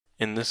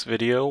In this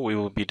video, we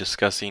will be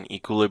discussing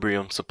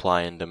equilibrium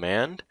supply and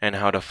demand, and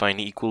how to find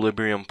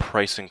equilibrium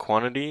price and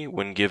quantity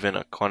when given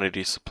a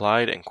quantity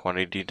supplied and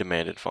quantity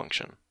demanded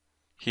function.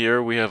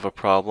 Here we have a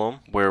problem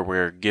where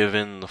we're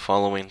given the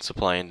following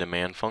supply and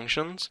demand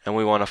functions, and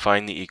we want to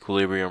find the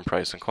equilibrium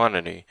price and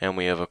quantity. And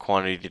we have a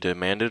quantity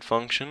demanded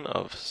function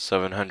of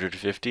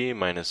 750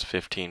 minus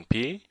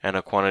 15p, and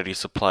a quantity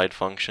supplied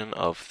function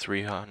of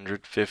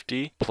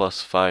 350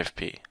 plus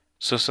 5p.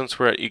 So since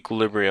we're at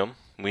equilibrium,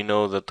 we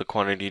know that the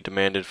quantity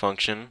demanded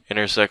function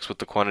intersects with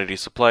the quantity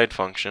supplied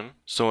function.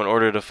 So in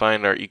order to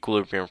find our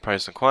equilibrium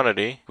price and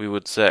quantity, we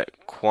would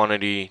set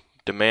quantity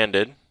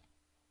demanded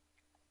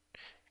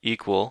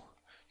equal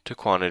to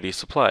quantity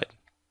supplied.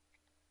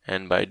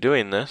 And by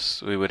doing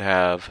this, we would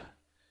have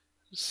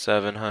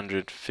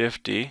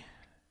 750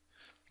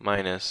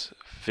 minus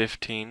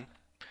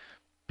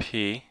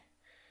 15p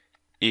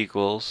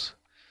equals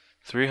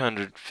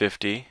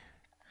 350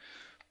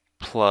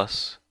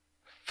 plus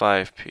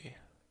 5p.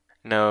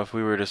 Now if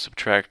we were to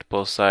subtract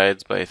both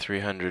sides by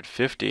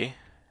 350,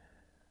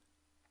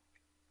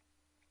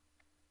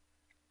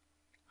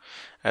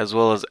 as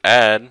well as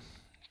add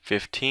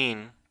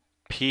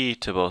 15p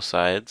to both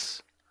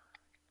sides,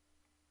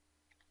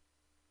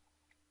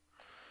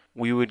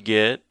 we would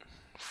get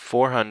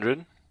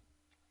 400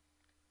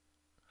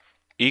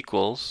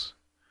 equals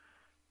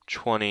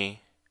 20p.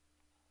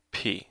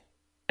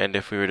 And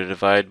if we were to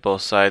divide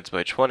both sides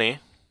by 20,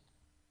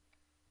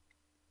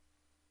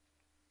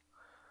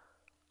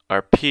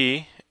 our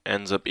p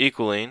ends up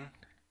equaling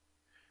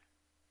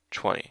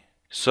 20.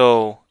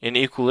 So in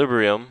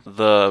equilibrium,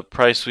 the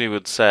price we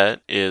would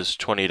set is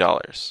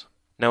 $20.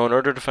 Now in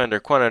order to find our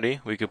quantity,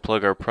 we could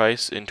plug our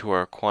price into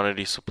our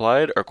quantity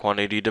supplied or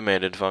quantity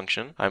demanded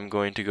function. I'm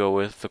going to go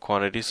with the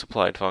quantity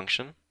supplied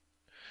function.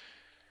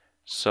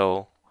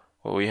 So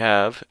what we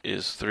have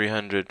is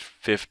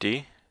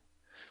 350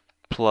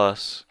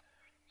 plus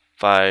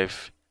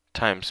 5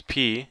 times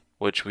p,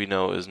 which we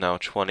know is now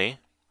 20.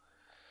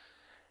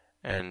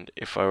 And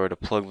if I were to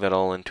plug that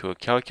all into a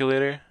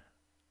calculator,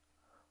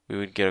 we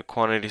would get a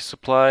quantity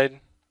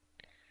supplied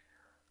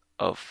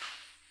of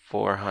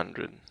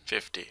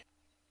 450.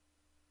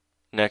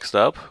 Next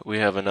up, we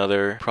have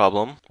another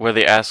problem where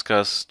they ask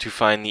us to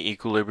find the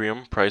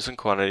equilibrium price and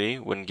quantity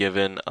when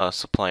given a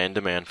supply and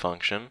demand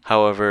function.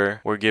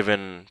 However, we're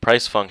given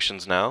price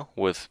functions now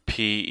with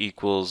p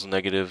equals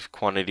negative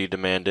quantity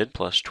demanded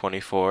plus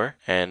 24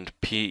 and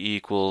p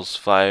equals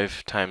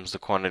 5 times the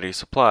quantity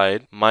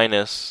supplied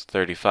minus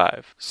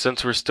 35.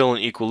 Since we're still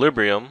in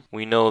equilibrium,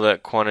 we know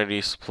that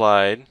quantity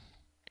supplied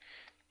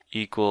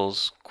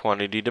equals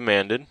quantity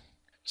demanded.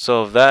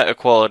 So if that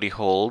equality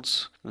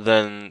holds,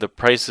 then the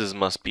prices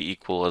must be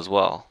equal as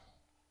well.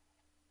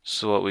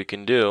 So what we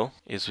can do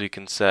is we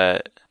can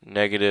set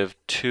negative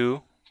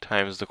 2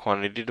 times the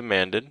quantity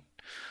demanded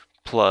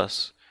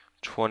plus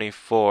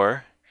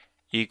 24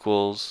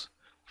 equals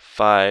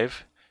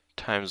 5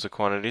 times the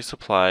quantity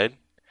supplied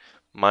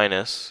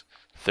minus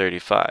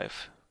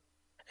 35.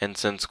 And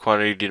since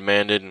quantity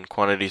demanded and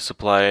quantity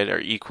supplied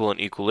are equal in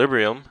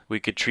equilibrium, we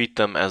could treat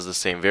them as the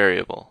same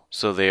variable.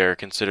 So they are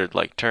considered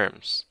like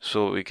terms.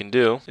 So what we can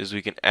do is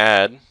we can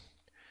add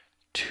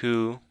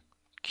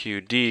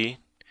 2qd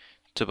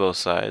to both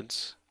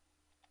sides,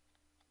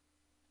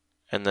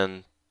 and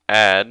then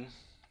add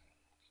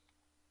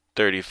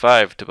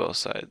 35 to both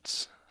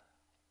sides.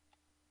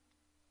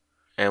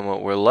 And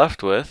what we're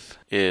left with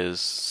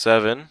is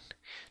 7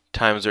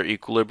 times our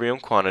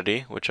equilibrium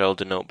quantity, which I'll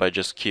denote by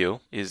just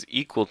Q, is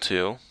equal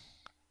to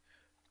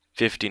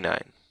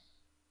 59.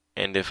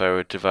 And if I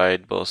would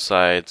divide both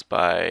sides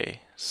by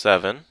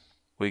 7,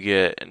 we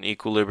get an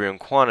equilibrium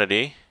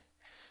quantity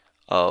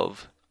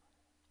of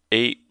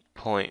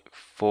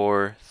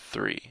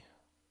 8.43.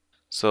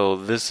 So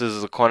this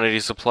is the quantity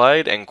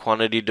supplied and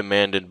quantity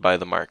demanded by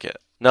the market.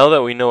 Now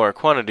that we know our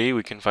quantity,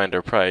 we can find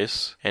our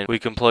price, and we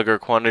can plug our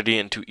quantity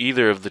into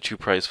either of the two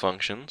price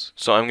functions.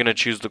 So I'm going to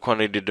choose the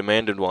quantity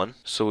demanded one.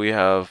 So we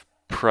have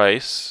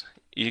price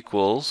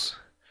equals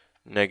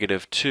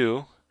negative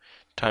 2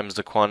 times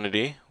the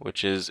quantity,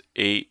 which is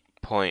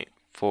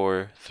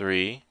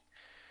 8.43,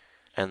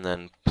 and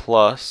then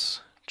plus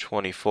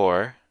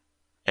 24.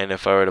 And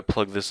if I were to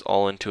plug this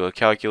all into a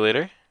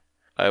calculator,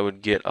 I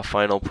would get a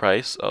final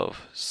price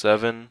of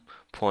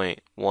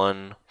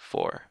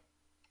 7.14.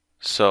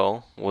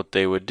 So what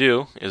they would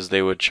do is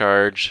they would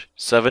charge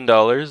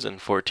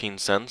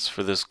 $7.14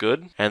 for this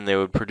good, and they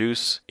would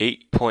produce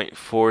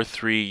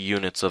 8.43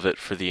 units of it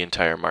for the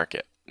entire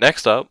market.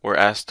 Next up, we're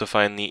asked to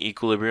find the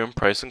equilibrium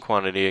price and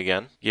quantity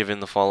again, given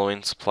the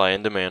following supply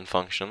and demand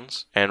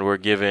functions, and we're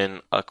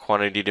given a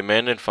quantity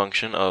demanded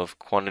function of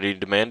quantity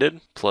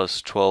demanded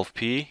plus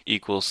 12p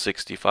equals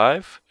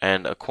 65,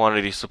 and a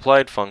quantity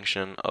supplied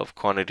function of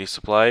quantity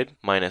supplied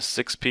minus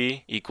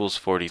 6p equals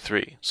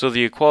 43. So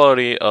the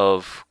equality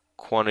of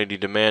quantity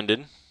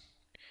demanded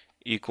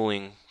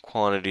equaling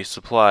quantity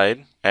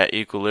supplied at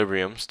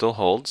equilibrium still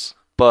holds,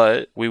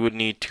 but we would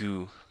need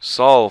to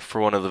solve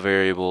for one of the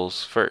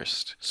variables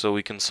first. So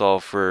we can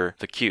solve for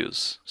the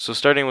Q's. So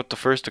starting with the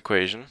first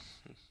equation,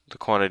 the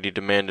quantity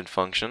demanded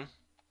function,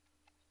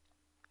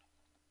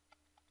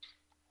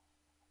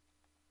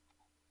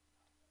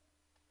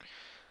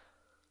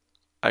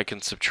 I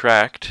can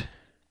subtract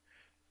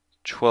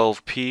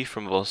 12p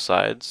from both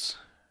sides,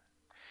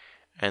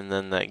 and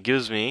then that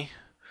gives me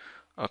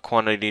a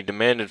quantity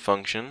demanded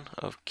function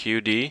of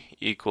QD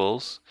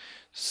equals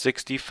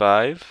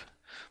 65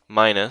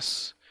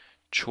 minus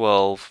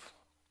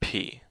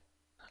 12p.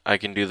 I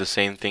can do the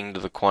same thing to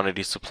the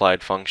quantity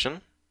supplied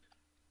function,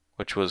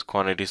 which was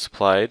quantity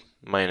supplied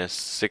minus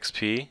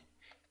 6p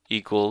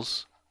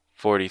equals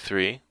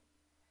 43.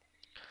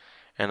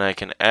 And I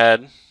can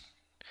add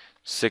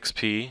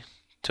 6p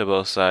to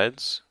both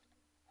sides,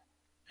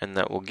 and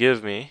that will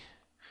give me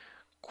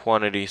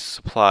quantity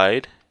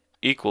supplied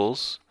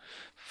equals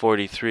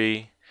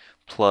 43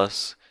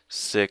 plus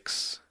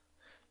 6p.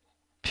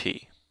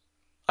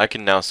 I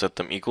can now set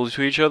them equal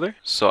to each other,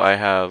 so I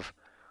have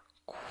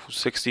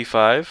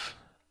 65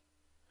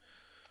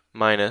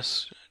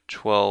 minus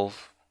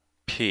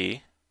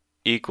 12p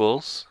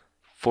equals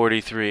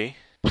 43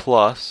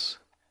 plus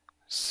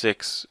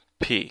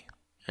 6p.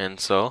 And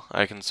so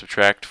I can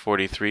subtract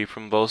 43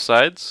 from both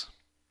sides,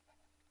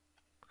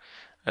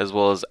 as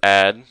well as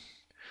add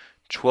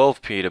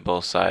 12p to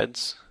both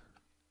sides,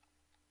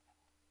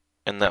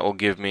 and that will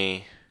give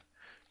me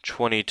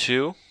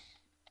 22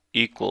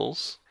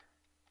 equals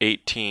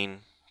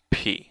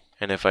 18p.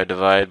 And if I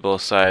divide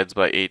both sides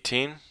by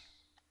 18,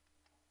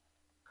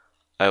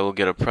 I will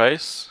get a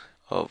price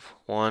of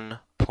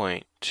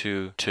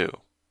 1.22.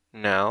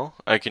 Now,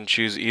 I can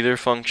choose either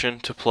function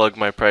to plug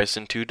my price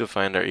into to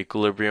find our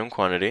equilibrium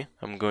quantity.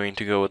 I'm going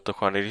to go with the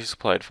quantity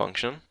supplied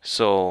function.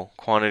 So,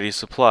 quantity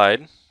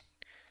supplied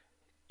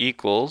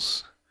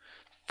equals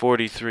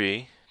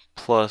 43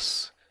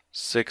 plus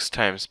 6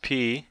 times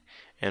p,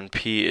 and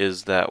p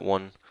is that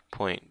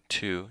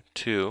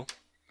 1.22.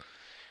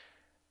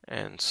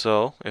 And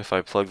so, if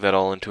I plug that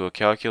all into a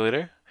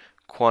calculator,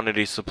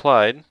 quantity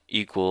supplied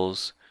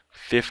equals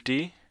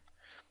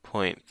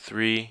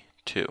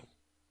 50.32.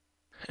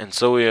 And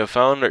so we have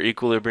found our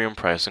equilibrium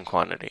price and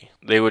quantity.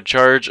 They would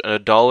charge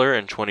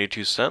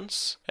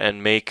 $1.22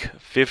 and make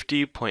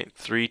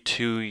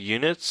 50.32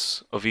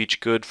 units of each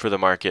good for the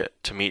market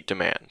to meet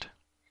demand.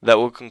 That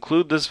will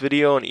conclude this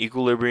video on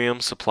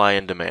equilibrium supply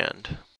and demand.